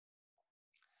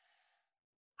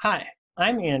Hi,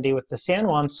 I'm Andy with the San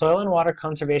Juan Soil and Water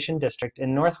Conservation District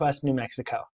in northwest New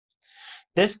Mexico.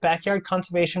 This backyard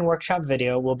conservation workshop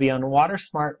video will be on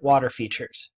water-smart water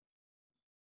features.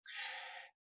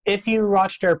 If you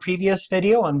watched our previous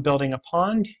video on building a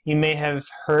pond, you may have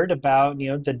heard about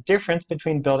the difference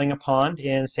between building a pond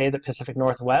in, say, the Pacific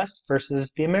Northwest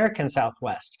versus the American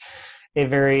Southwest. A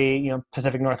very,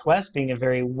 Pacific Northwest being a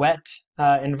very wet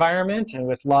environment and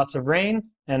with lots of rain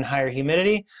and higher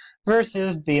humidity,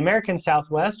 versus the American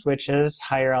Southwest, which is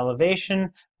higher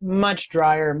elevation, much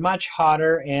drier, much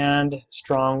hotter, and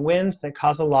strong winds that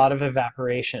cause a lot of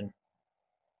evaporation.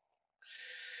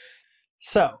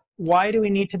 So, why do we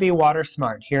need to be water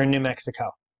smart here in New Mexico?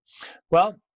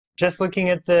 Well, just looking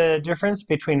at the difference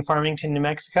between Farmington, New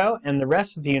Mexico and the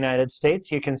rest of the United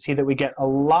States, you can see that we get a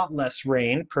lot less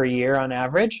rain per year on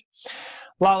average,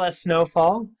 a lot less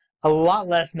snowfall, a lot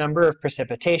less number of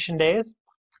precipitation days,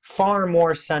 far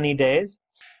more sunny days,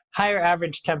 higher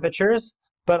average temperatures,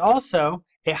 but also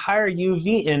a higher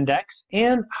UV index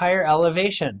and higher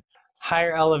elevation.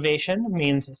 Higher elevation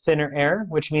means thinner air,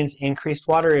 which means increased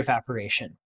water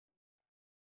evaporation.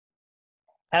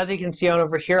 As you can see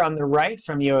over here on the right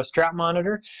from the U.S. Drought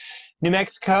Monitor, New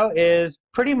Mexico is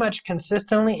pretty much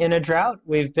consistently in a drought.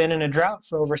 We've been in a drought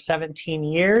for over 17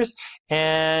 years,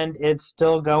 and it's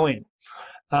still going.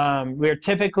 We're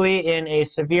typically in a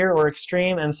severe or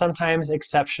extreme and sometimes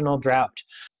exceptional drought.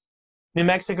 New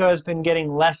Mexico has been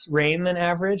getting less rain than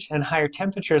average and higher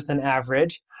temperatures than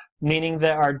average, meaning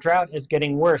that our drought is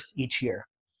getting worse each year.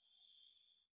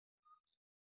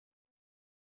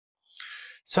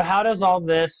 So how does all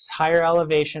this higher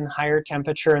elevation, higher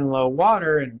temperature, and low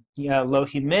water and low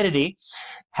humidity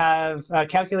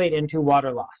calculate into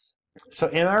water loss? So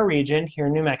in our region here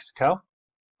in New Mexico,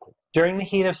 during the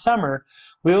heat of summer,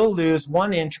 we will lose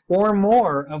 1 inch or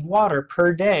more of water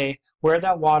per day where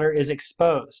that water is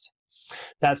exposed.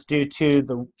 That's due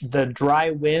to the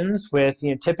dry winds with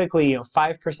typically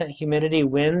 5% humidity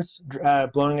winds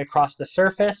blowing across the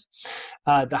surface,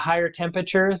 the higher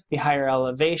temperatures, the higher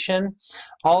elevation.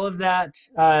 All of that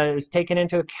is taken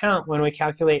into account when we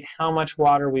calculate how much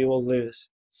water we will lose.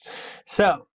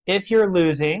 So if you're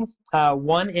losing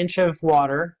 1 inch of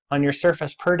water on your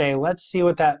surface per day, let's see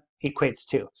what that equates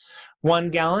to.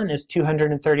 1 gallon is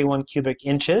 231 cubic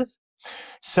inches.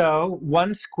 So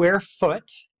 1 square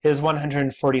foot is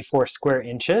 144 square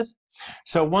inches.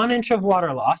 So 1 inch of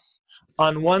water loss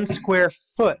on 1 square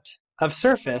foot of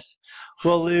surface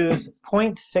will lose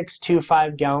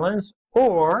 0.625 gallons,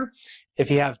 or if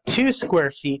you have 2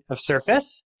 square feet of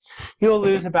surface, you will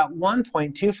lose about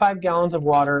 1.25 gallons of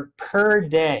water per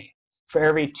day for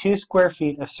every 2 square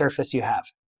feet of surface you have.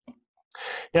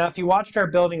 Now, if you watched our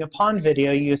building a pond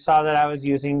video, you saw that I was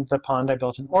using the pond I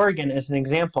built in Oregon as an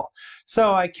example.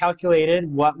 So I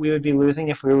calculated what we would be losing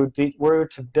if we were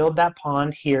to build that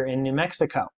pond here in New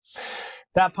Mexico.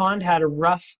 That pond had a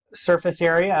rough surface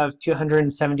area of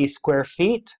 270 square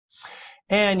feet,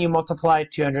 and you multiply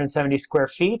 270 square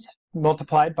feet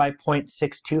multiplied by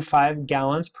 0.625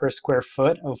 gallons per square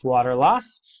foot of water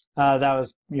loss. That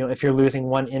was, if you're losing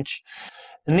 1 inch.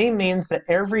 And that means that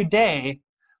every day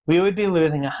we would be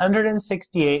losing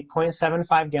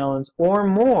 168.75 gallons or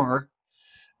more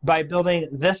by building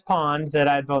this pond that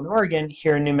I built in Oregon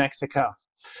here in New Mexico.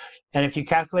 And if you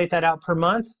calculate that out per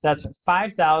month, that's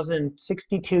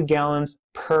 5,062 gallons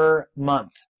per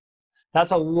month.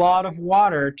 That's a lot of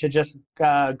water to just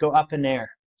go up in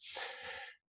air.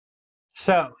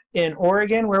 So in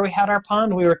Oregon, where we had our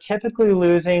pond, we were typically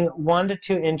losing 1 to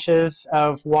 2 inches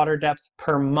of water depth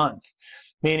per month,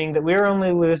 meaning that we were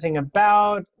only losing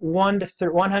about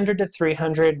 100 to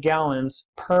 300 gallons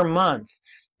per month,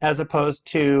 as opposed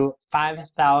to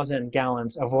 5,000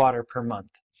 gallons of water per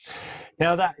month.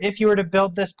 Now, that if you were to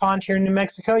build this pond here in New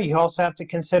Mexico, you also have to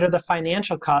consider the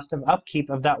financial cost of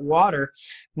upkeep of that water,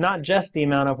 not just the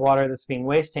amount of water that's being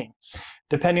wasted.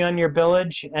 Depending on your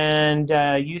billage and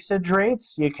usage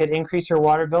rates, you could increase your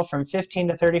water bill from $15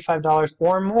 to $35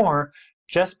 or more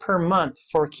just per month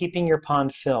for keeping your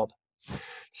pond filled.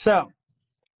 So,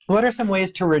 what are some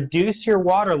ways to reduce your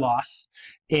water loss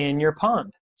in your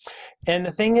pond? And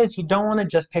the thing is, you don't want to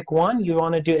just pick one, you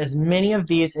want to do as many of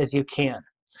these as you can.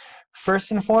 First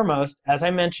and foremost, as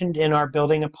I mentioned in our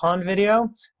building a pond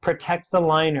video, protect the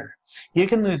liner. You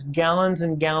can lose gallons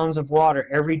and gallons of water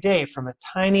every day from a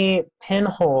tiny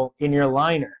pinhole in your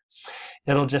liner.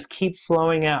 It'll just keep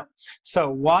flowing out. So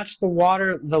watch the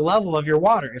level of your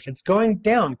water. If it's going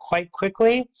down quite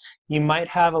quickly, you might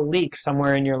have a leak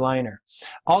somewhere in your liner.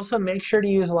 Also, make sure to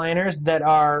use liners that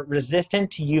are resistant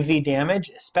to UV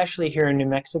damage, especially here in New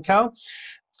Mexico.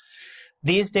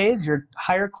 These days, your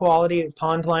higher quality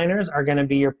pond liners are going to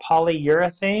be your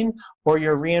polyurethane or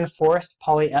your reinforced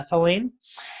polyethylene.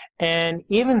 And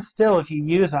even still, if you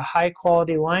use a high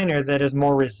quality liner that is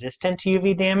more resistant to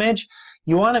UV damage,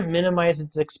 you want to minimize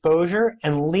its exposure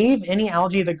and leave any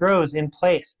algae that grows in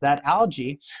place. That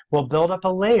algae will build up a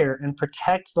layer and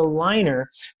protect the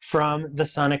liner from the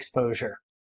sun exposure.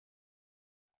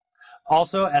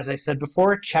 Also, as I said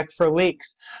before, check for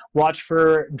leaks. Watch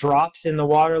for drops in the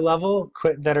water level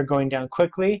that are going down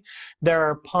quickly. There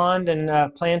are pond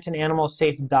and plant and animal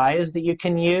safe dyes that you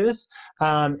can use.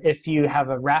 If you have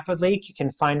a rapid leak, you can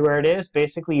find where it is.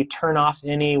 Basically, you turn off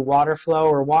any water flow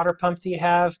or water pump that you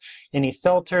have, any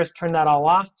filters, turn that all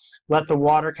off. Let the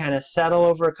water kind of settle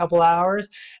over a couple hours.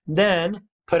 Then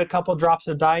put a couple drops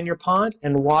of dye in your pond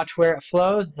and watch where it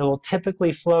flows. It will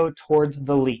typically flow towards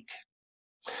the leak.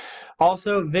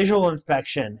 Also, visual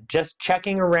inspection, just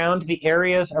checking around the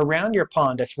areas around your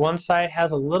pond. If one side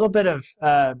has a little bit of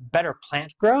better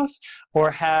plant growth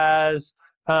or has,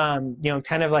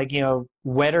 kind of like,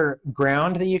 wetter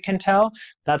ground that you can tell,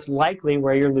 that's likely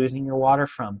where you're losing your water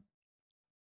from.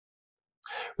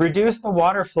 Reduce the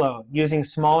water flow using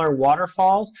smaller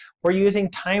waterfalls or using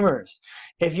timers.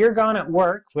 If you're gone at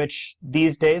work, which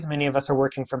these days many of us are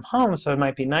working from home, so it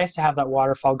might be nice to have that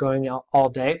waterfall going all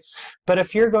day. But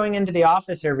if you're going into the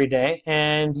office every day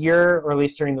and or at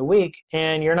least during the week,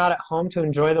 and you're not at home to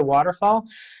enjoy the waterfall,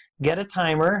 get a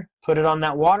timer, put it on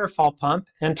that waterfall pump,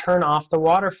 and turn off the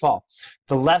waterfall.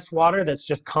 The less water that's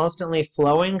just constantly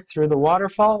flowing through the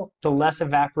waterfall, the less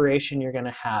evaporation you're going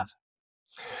to have.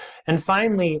 And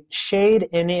finally, shade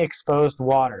any exposed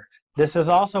water. This is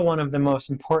also one of the most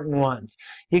important ones.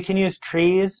 You can use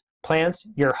trees, plants,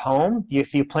 your home.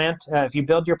 If you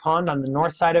build your pond on the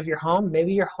north side of your home,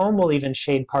 maybe your home will even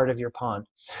shade part of your pond.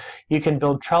 You can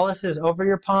build trellises over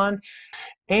your pond.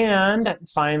 And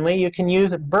finally, you can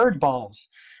use bird balls.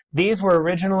 These were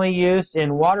originally used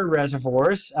in water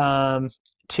reservoirs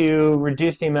to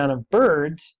reduce the amount of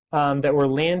birds that were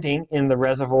landing in the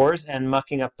reservoirs and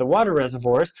mucking up the water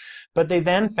reservoirs. But they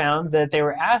then found that they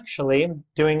were actually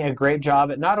doing a great job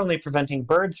at not only preventing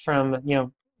birds from,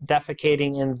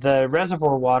 defecating in the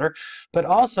reservoir water, but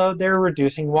also they're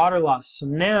reducing water loss. So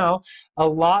now a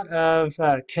lot of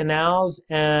canals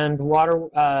and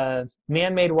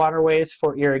man-made waterways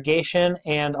for irrigation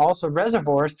and also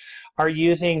reservoirs are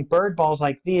using bird balls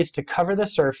like these to cover the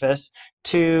surface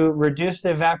to reduce the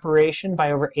evaporation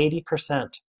by over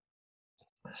 80%.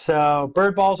 So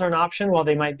bird balls are an option. While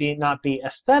they might not be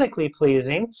aesthetically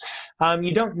pleasing,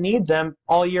 you don't need them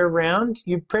all year round.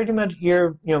 You're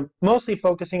mostly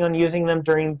focusing on using them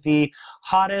during the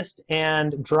hottest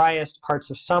and driest parts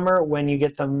of summer when you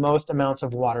get the most amounts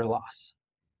of water loss.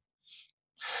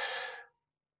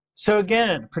 So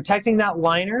again, protecting that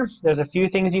liner, there's a few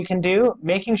things you can do,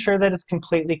 making sure that it's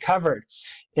completely covered.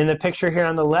 In the picture here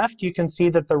on the left, you can see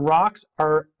that the rocks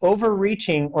are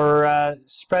overreaching or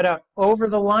spread out over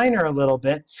the liner a little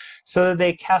bit so that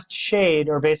they cast shade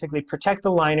or basically protect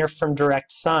the liner from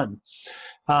direct sun.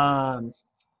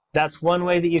 That's one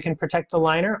way that you can protect the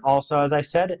liner. Also, as I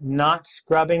said, not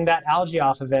scrubbing that algae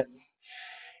off of it.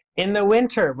 In the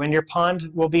winter, when your pond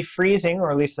will be freezing, or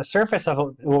at least the surface of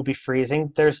it will be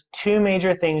freezing, there's two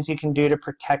major things you can do to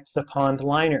protect the pond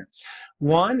liner.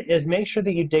 One is make sure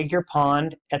that you dig your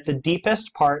pond at the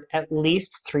deepest part at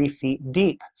least 3 feet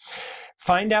deep.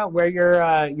 Find out where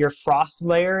your frost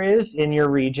layer is in your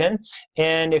region,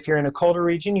 and if you're in a colder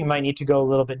region, you might need to go a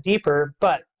little bit deeper,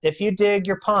 but if you dig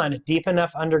your pond deep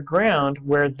enough underground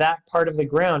where that part of the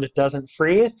ground doesn't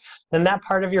freeze, then that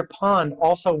part of your pond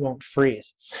also won't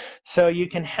freeze. So you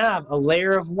can have a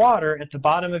layer of water at the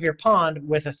bottom of your pond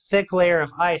with a thick layer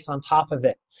of ice on top of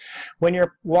it. When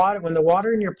the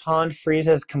water in your pond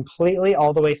freezes completely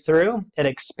all the way through, it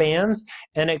expands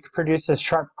and it produces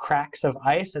sharp cracks of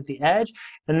ice at the edge,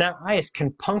 and that ice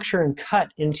can puncture and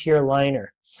cut into your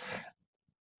liner.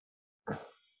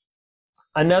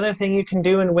 Another thing you can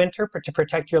do in winter to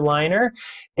protect your liner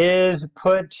is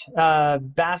put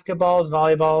basketballs,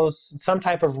 volleyballs, some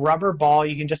type of rubber ball.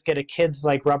 You can just get a kid's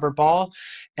rubber ball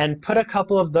and put a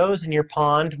couple of those in your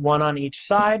pond, one on each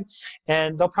side,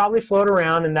 and they'll probably float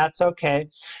around, and that's okay.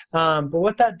 But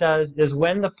what that does is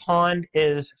when the pond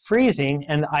is freezing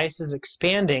and the ice is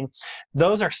expanding,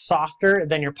 those are softer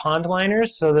than your pond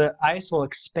liners, so the ice will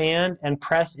expand and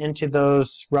press into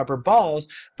those rubber balls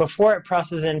before it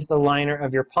presses into the liner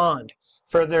of your pond,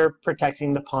 further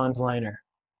protecting the pond liner.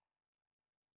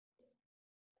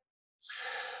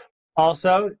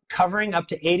 Also, covering up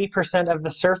to 80% of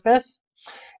the surface.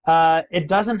 It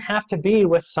doesn't have to be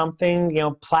with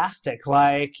something, plastic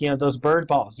like, those bird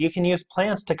balls. You can use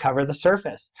plants to cover the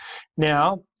surface.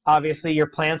 Now, obviously, your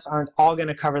plants aren't all going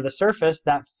to cover the surface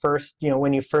that first,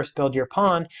 when you first build your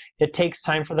pond. It takes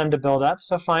time for them to build up,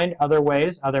 so find other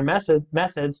ways, other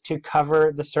methods to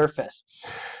cover the surface.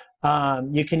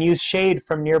 You can use shade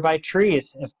from nearby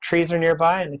trees. If trees are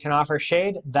nearby and can offer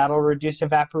shade, that'll reduce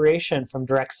evaporation from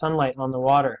direct sunlight on the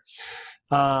water.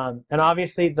 And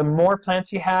obviously, the more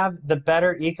plants you have, the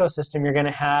better ecosystem you're going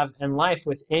to have in life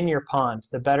within your pond.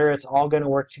 The better it's all going to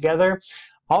work together.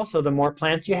 Also, the more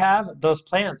plants you have, those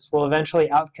plants will eventually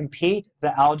outcompete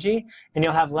the algae, and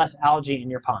you'll have less algae in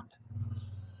your pond.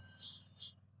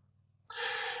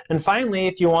 And finally,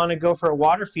 if you want to go for a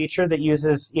water feature that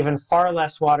uses even far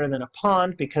less water than a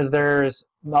pond because there's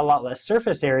a lot less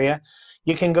surface area,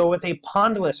 you can go with a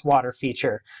pondless water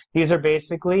feature. These are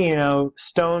basically,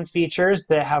 stone features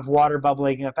that have water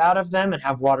bubbling up out of them and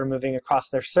have water moving across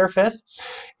their surface.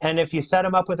 And if you set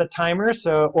them up with a timer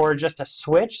or just a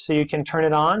switch so you can turn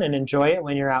it on and enjoy it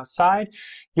when you're outside,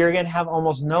 you're going to have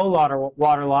almost no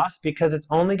water loss because it's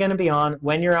only going to be on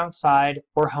when you're outside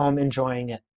or home enjoying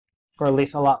it, or at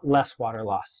least a lot less water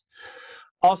loss.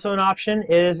 Also an option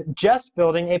is just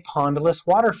building a pondless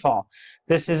waterfall.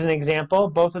 This is an example.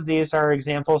 Both of these are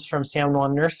examples from San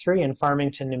Juan Nursery in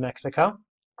Farmington, New Mexico.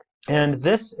 And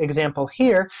this example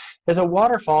here is a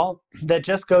waterfall that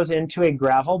just goes into a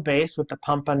gravel base with the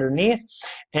pump underneath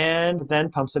and then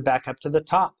pumps it back up to the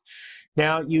top.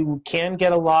 Now you can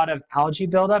get a lot of algae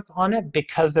buildup on it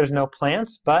because there's no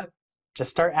plants, but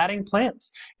just start adding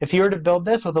plants. If you were to build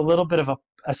this with a little bit of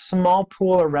a small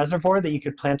pool or reservoir that you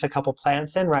could plant a couple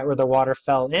plants in right where the water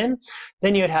fell in,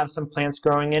 then you'd have some plants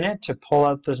growing in it to pull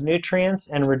out those nutrients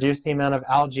and reduce the amount of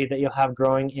algae that you'll have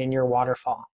growing in your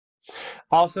waterfall.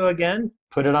 Also, again,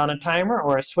 put it on a timer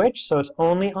or a switch so it's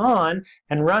only on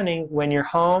and running when you're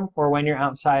home or when you're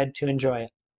outside to enjoy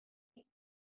it.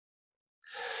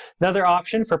 Another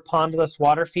option for pondless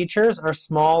water features are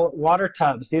small water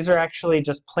tubs. These are actually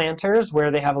just planters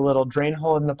where they have a little drain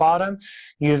hole in the bottom.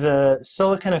 Use a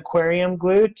silicone aquarium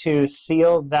glue to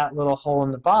seal that little hole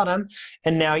in the bottom,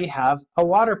 and now you have a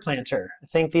water planter. I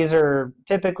think these are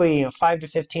typically $5 to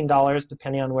 $15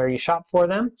 depending on where you shop for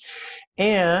them.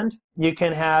 And you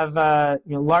can have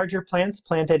larger plants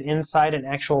planted inside an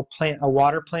actual a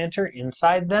water planter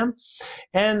inside them,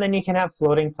 and then you can have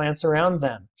floating plants around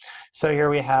them. So here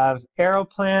we have arrow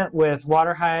plant with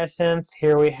water hyacinth.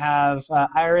 Here we have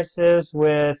irises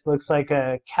with, looks like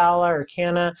a calla or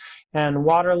canna, and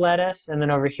water lettuce. And then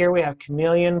over here we have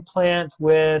chameleon plant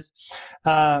with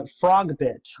frog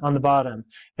bit on the bottom.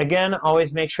 Again,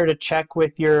 always make sure to check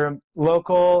with your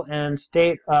local and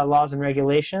state laws and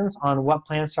regulations on what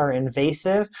plants are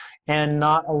invasive and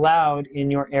not allowed in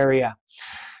your area.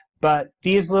 But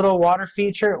these little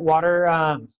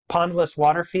pondless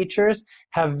water features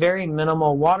have very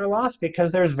minimal water loss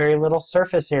because there's very little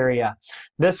surface area.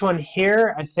 This one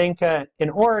here, I think in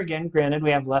Oregon, granted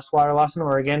we have less water loss in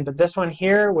Oregon, but this one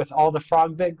here with all the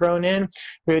frog bit grown in,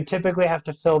 we would typically have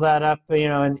to fill that up,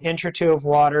 an inch or two of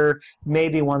water,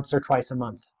 maybe once or twice a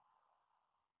month.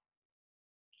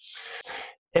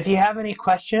 If you have any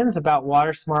questions about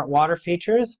WaterSmart water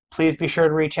features, please be sure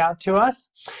to reach out to us.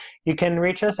 You can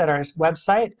reach us at our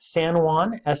website,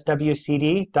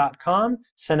 sanjuanswcd.com.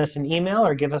 Send us an email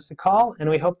or give us a call, and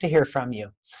we hope to hear from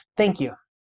you. Thank you.